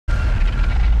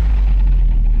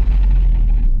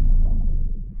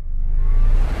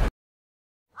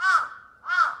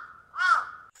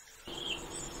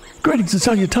Greetings and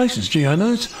salutations, Geo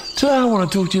Nerds. Today I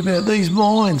want to talk to you about these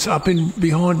mines up in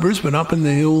behind Brisbane, up in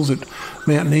the hills at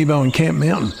Mount Nebo and Camp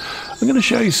Mountain. I'm going to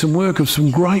show you some work of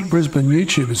some great Brisbane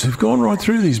YouTubers who've gone right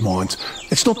through these mines.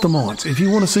 It's not the mines. If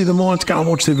you want to see the mines, go and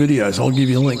watch their videos. I'll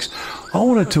give you links. I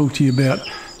want to talk to you about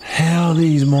how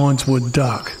these mines were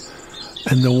dug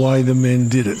and the way the men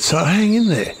did it. So hang in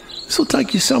there. This will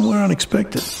take you somewhere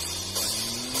unexpected.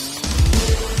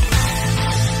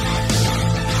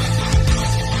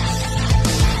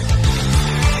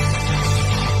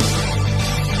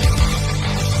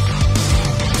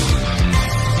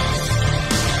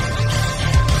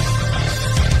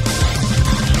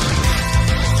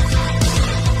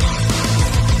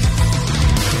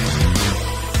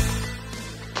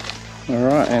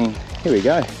 Alright, and here we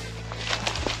go.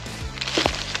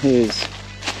 Here's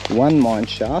one mine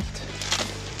shaft.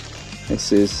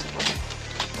 This is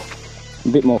a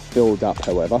bit more filled up,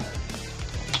 however.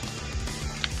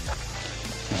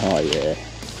 Oh yeah.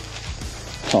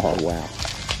 Oh wow.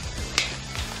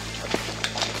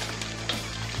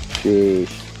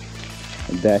 Sheesh.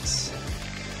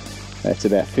 That's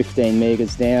about 15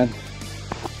 metres down.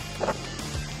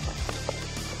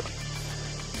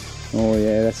 Oh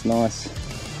yeah, that's nice.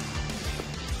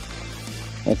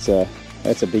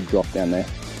 That's a big drop down there.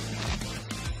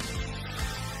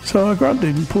 So Grunt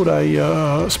didn't put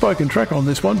a spoken track on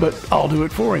this one, but I'll do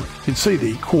it for him. You can see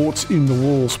the quartz in the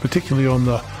walls, particularly on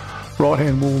the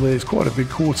right-hand wall. There's quite a big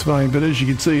quartz vein, but as you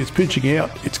can see, it's pinching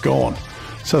out. It's gone.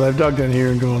 So they've dug down here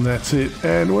and gone, that's it.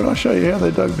 And when I show you how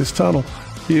they dug this tunnel,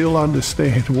 you'll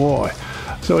understand why.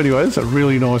 So anyway, it's a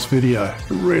really nice video.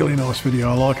 Really nice video.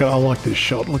 I like it. I like this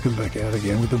shot. Looking back out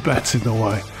again with the bats in the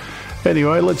way.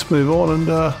 Anyway, let's move on and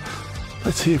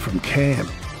let's hear from Cam.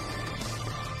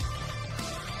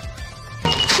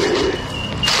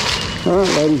 Alright,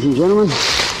 ladies and gentlemen,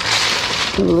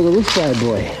 have a look at this bad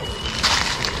boy.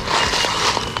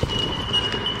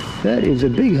 That is a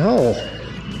big hole.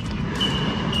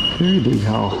 Very big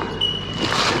hole.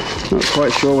 Not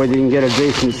quite sure whether you can get a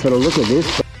decent sort of look at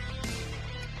this.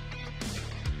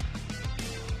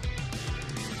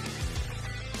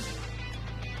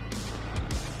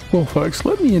 Well folks,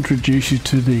 let me introduce you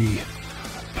to the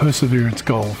Perservance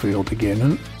goldfield again.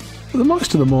 And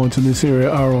most of the mines in this area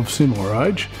are of similar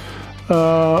age.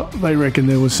 They reckon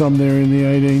there was some there in the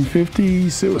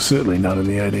 1850s. There was certainly none in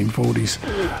the 1840s.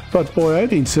 But by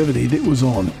 1870 it was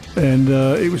on, and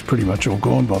it was pretty much all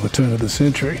gone by the turn of the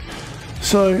century.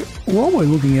 So what we're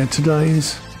looking at today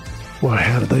is, well,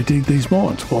 how did they dig these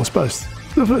mines? Well, I suppose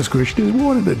the first question is,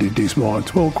 why did they dig these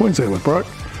mines? Well, Queensland was broke,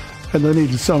 and they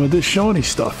needed some of this shiny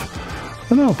stuff.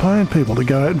 And they were paying people to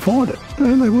go out and find it.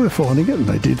 And they were finding it, and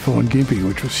they did find Gympie,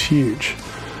 which was huge.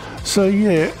 So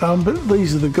yeah, but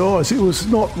these are the guys. It was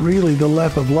not really the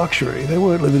lap of luxury. They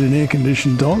weren't living in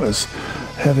air-conditioned dongers,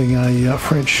 having a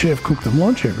French chef cook them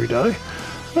lunch every day.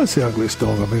 That's the ugliest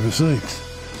dog I've ever seen.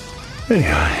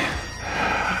 Anyway,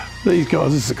 these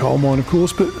guys, this is a coal mine of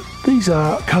course, but these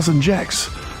are Cousin Jacks.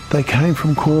 They came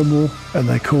from Cornwall and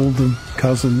they called them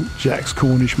Cousin Jack's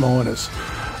Cornish miners.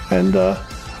 And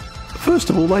first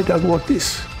of all, they dug like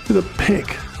this, with a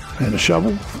pick and a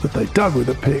shovel, but they dug with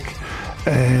a pick.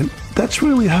 And that's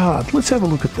really hard. Let's have a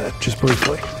look at that just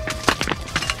briefly.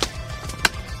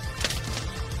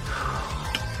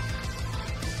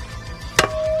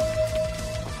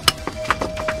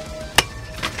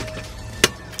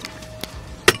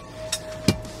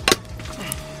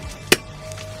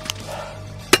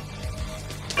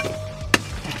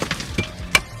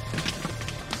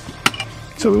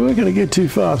 So we weren't going to get too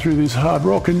far through this hard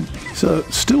rock, and so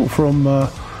still from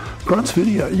Grunt's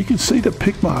video, you can see the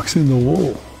pick marks in the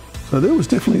wall. So there was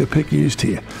definitely a pick used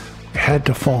here. We had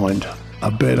to find a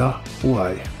better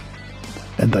way,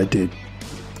 and they did.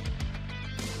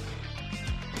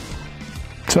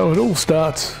 So it all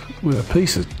starts with a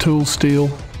piece of tool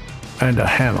steel and a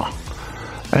hammer,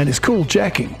 and it's called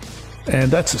jacking.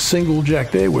 And that's a single jack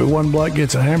there, where one bloke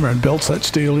gets a hammer and belts that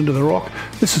steel into the rock.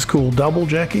 This is called double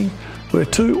jacking, where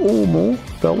two or more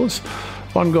fellas,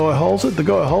 one guy holds it. The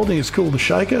guy holding it's called the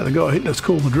shaker. The guy hitting it's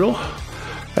called the drill.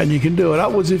 And you can do it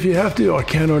upwards if you have to. I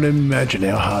cannot imagine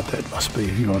how hard that must be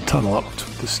if you want to tunnel upwards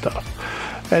with this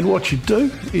stuff. And what you'd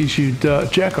do is you'd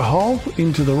jack a hole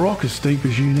into the rock as deep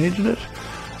as you needed it,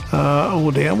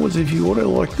 or downwards if you want it,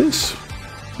 like this.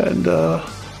 And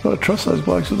I trust those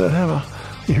blokes with that hammer.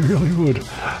 You really would,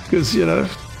 because you know,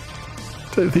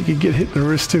 don't think you'd get hit in the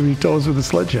wrist too many times with a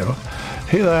sledgehammer.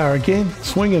 Here they are again,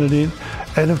 swinging it in,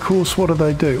 and of course what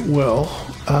do? Well,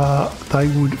 they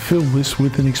would fill this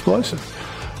with an explosive.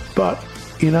 But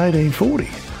in 1840,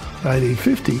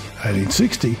 1850,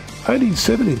 1860,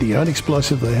 1870, the only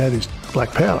explosive they had is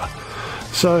black powder.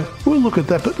 So we'll look at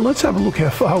that, but let's have a look how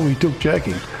far we took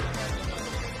jacking.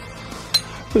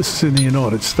 This is in the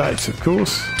United States, of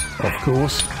course,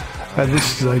 and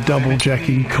this is a double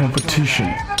jacking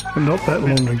competition. And not that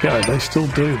long ago, they still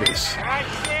do this.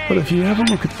 But if you have a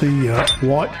look at the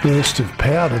white burst of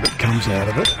powder that comes out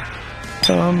of it,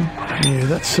 yeah,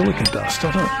 that's silica dust.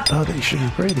 I don't know that you should be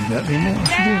breathing that anymore,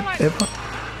 should you, ever?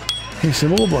 Here's some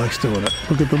more blokes doing it.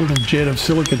 Look at the little jet of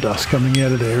silica dust coming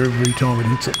out of there every time it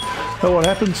hits it. So what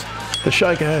happens? The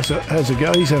shaker has a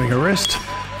go, he's having a rest,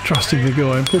 trusting the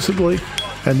guy implicitly,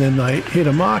 and then they hit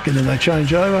a mark and then they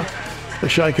change over. The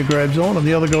shaker grabs on and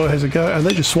the other guy has a go, and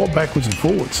they just swap backwards and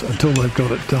forwards until they've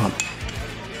got it done.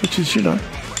 Which is, you know,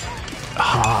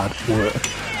 hard work.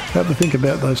 Have a think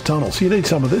about those tunnels. You need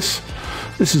some of this.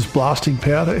 This is blasting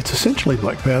powder. It's essentially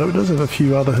black powder. It does have a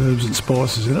few other herbs and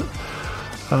spices in it.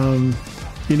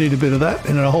 You need a bit of that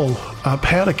in a whole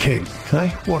powder keg. Okay,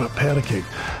 what a powder keg!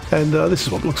 And this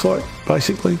is what it looks like.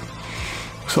 Basically,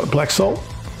 looks like black salt.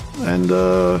 And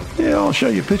yeah, I'll show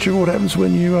you a picture of what happens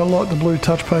when you light the blue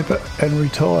touch paper and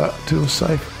retire to a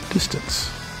safe distance.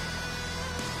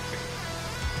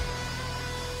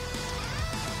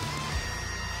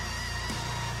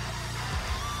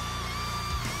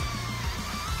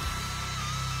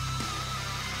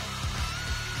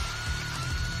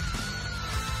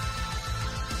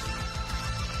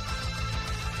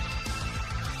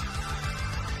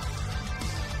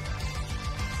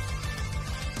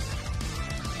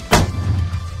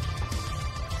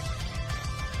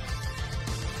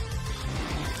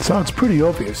 So it's pretty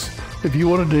obvious, if you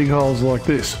want to dig holes like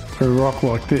this, through rock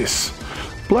like this,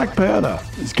 black powder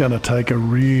is going to take a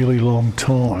really long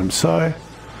time. So,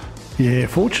 yeah,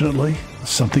 fortunately,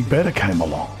 something better came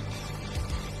along.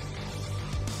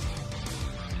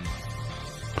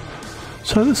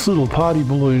 So this little party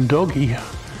balloon doggy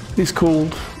is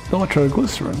called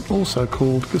nitroglycerin, also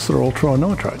called glycerol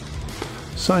trinitrate.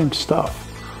 Same stuff.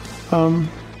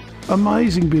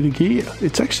 Amazing bit of gear.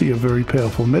 It's actually a very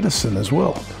powerful medicine as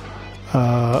well.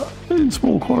 In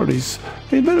small quantities,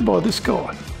 invented by this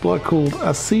guy, a bloke called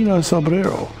Asino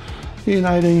Sobrero in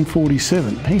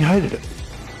 1847. He hated it.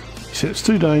 He said it's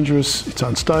too dangerous, it's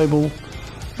unstable,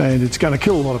 and it's going to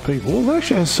kill a lot of people. Well, it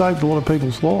actually has saved a lot of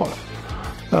people's lives.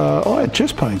 I had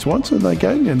chest pains once and they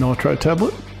gave me a nitro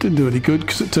tablet. Didn't do any good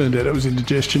because it turned out it was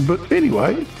indigestion, but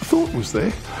anyway, the thought was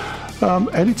there.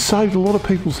 And it saved a lot of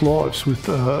people's lives with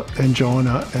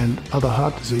angina and other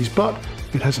heart disease, but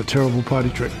it has a terrible party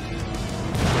trick.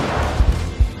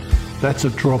 That's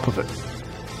a drop of it.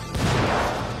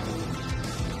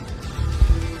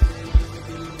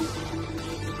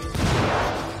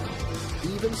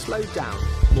 Even slowed down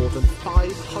more than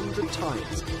 500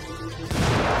 times.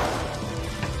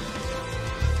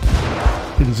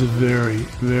 It is a very,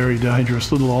 very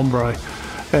dangerous little hombre,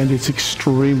 and it's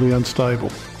extremely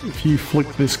unstable. If you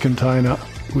flick this container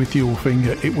with your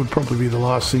finger, it would probably be the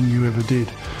last thing you ever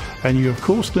did. And you of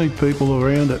course need people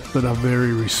around it that are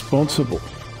very responsible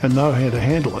and know how to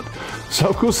handle it. So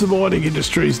of course the mining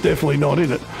industry is definitely not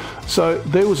in it. So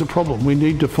there was a problem. We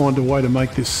need to find a way to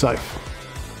make this safe.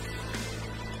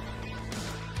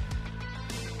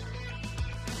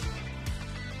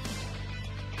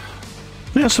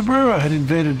 Now Sobrero had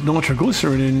invented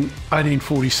nitroglycerin in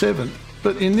 1847,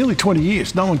 but in nearly 20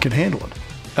 years no one could handle it.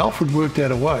 Alfred worked out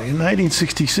a way. In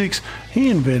 1866 he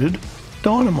invented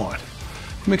dynamite.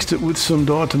 Mixed it with some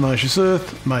diatomaceous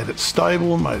earth, made it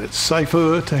stable, made it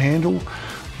safer to handle,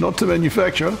 not to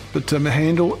manufacture, but to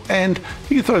handle, and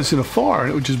you could throw this in a fire and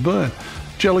it would just burn.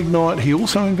 Gel Ignite he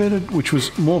also invented, which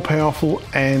was more powerful,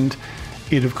 and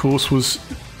it of course was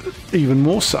even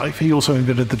more safe. He also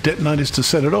invented the detonators to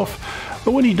set it off,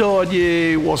 but when he died,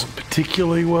 yeah, it wasn't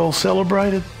particularly well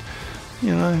celebrated.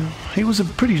 You know, he was a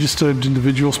pretty disturbed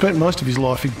individual, spent most of his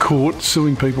life in court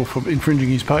suing people for infringing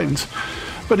his patents.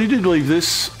 But he did leave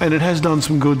this, and it has done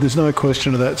some good, there's no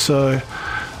question of that. So,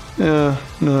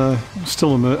 no,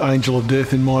 still an angel of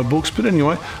death in my books. But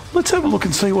anyway, let's have a look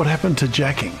and see what happened to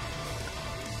jacking.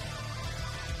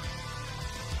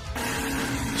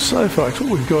 So folks,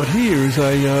 what we've got here is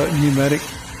a pneumatic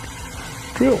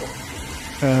drill.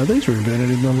 These were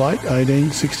invented in the late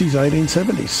 1860s,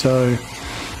 1870s, so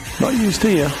not used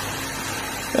here.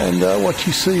 And what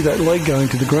you see, that leg going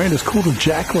to the ground, is called a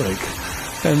jack leg.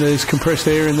 And there's compressed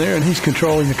air in there, and he's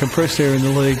controlling the compressed air in the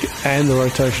leg and the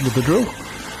rotation of the drill.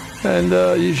 And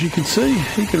as you can see,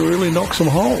 he can really knock some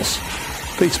holes.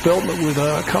 Beats belting it with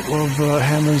a couple of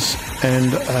hammers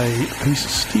and a piece of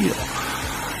steel.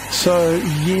 So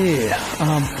yeah,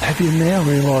 have you now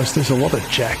realised there's a lot of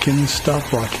jack in this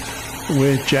stuff, like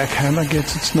where jackhammer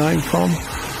gets its name from?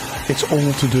 It's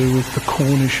all to do with the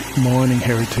Cornish mining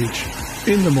heritage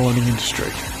in the mining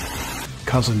industry.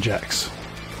 Cousin Jacks.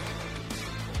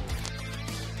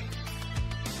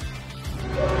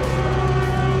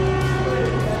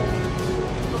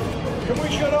 Can we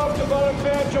shut off the bottom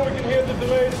fan so we can hear the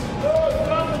delays?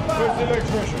 Where's the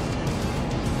electrician?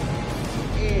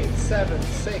 8, 7,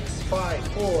 6, 5,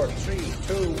 4, 3,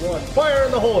 2, 1. Fire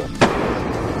in the hole!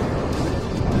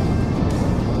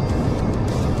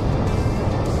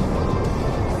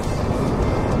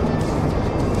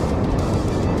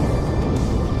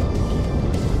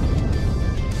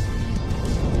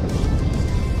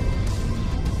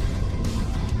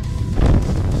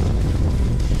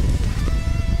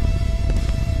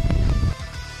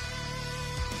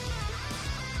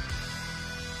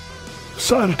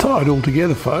 So to tie it all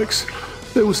together, folks,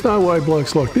 there was no way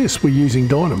blokes like this were using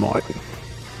dynamite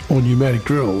or pneumatic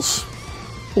drills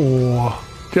or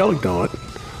gelignite.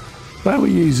 They were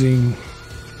using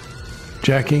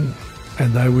jacking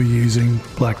and they were using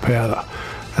black powder.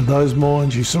 And those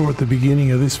mines you saw at the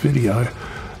beginning of this video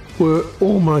were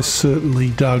almost certainly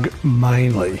dug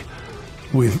mainly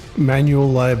with manual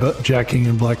labour, jacking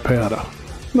and black powder.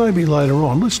 Maybe later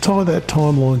on. Let's tie that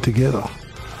timeline together.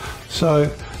 So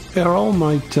our old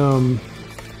mate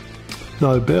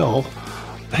Nobel,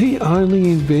 he only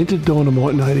invented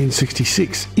dynamite in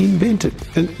 1866. Invented.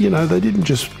 And, you know, they didn't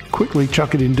just quickly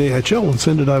chuck it in DHL and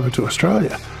send it over to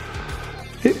Australia.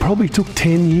 It probably took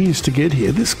 10 years to get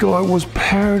here. This guy was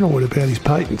paranoid about his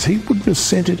patents. He wouldn't have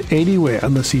sent it anywhere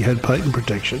unless he had patent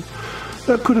protection.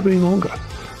 That could have been longer.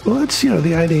 Well, that's, you know,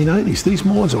 the 1880s. These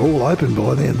mines are all open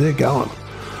by then. They're going.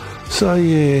 So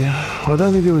yeah, I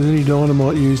don't think there was any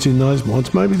dynamite used in those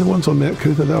mines. Maybe the ones on Mount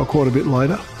Cootha, they were quite a bit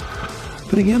later.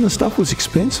 But again, the stuff was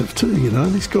expensive too, you know.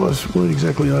 These guys weren't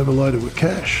exactly overloaded with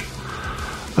cash.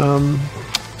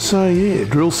 So yeah,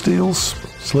 drill steels,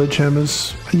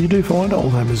 sledgehammers, and you do find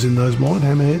old hammers in those mine,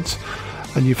 hammerheads.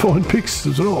 And you find picks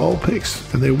as well, old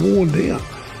picks, and they're worn down.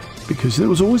 Because there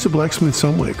was always a blacksmith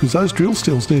somewhere, because those drill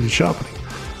steels needed sharpening.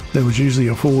 There was usually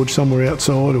a forge somewhere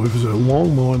outside, or if it was a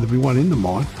long mine, there'd be one in the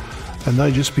mine. And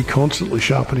they'd just be constantly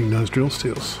sharpening those drill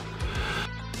steels.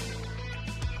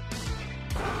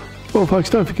 Well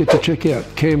folks, don't forget to check out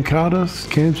Cam Carter's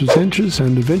Cam's Adventures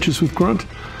and Adventures with Grunt,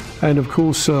 and of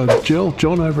course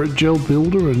John over at Jel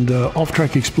Builder and Off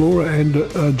Track Explorer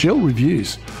and Jel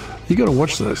Reviews. You got to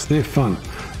watch those, they're fun.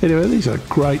 Anyway, these are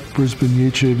great Brisbane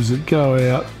YouTubers that go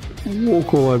out,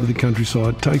 walk all over the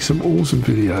countryside, take some awesome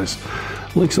videos.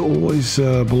 Links are always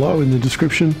below in the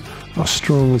description. I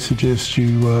strongly suggest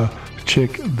you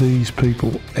check these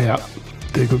people out.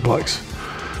 They're good blokes.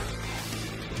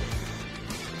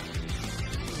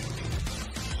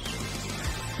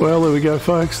 Well, there we go,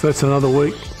 folks. That's another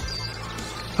week.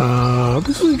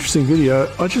 This was an interesting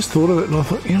video. I just thought of it and I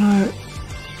thought, you know,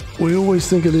 we always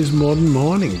think it is modern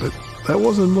mining, but that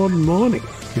wasn't modern mining.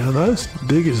 You know, those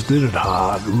diggers did it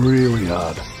hard, really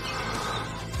hard.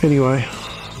 Anyway,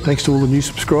 thanks to all the new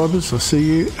subscribers. I see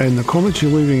you, and the comments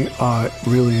you're leaving, I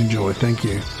really enjoy. Thank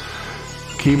you.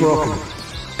 Keep rocking.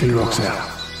 T-Rock's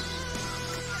out.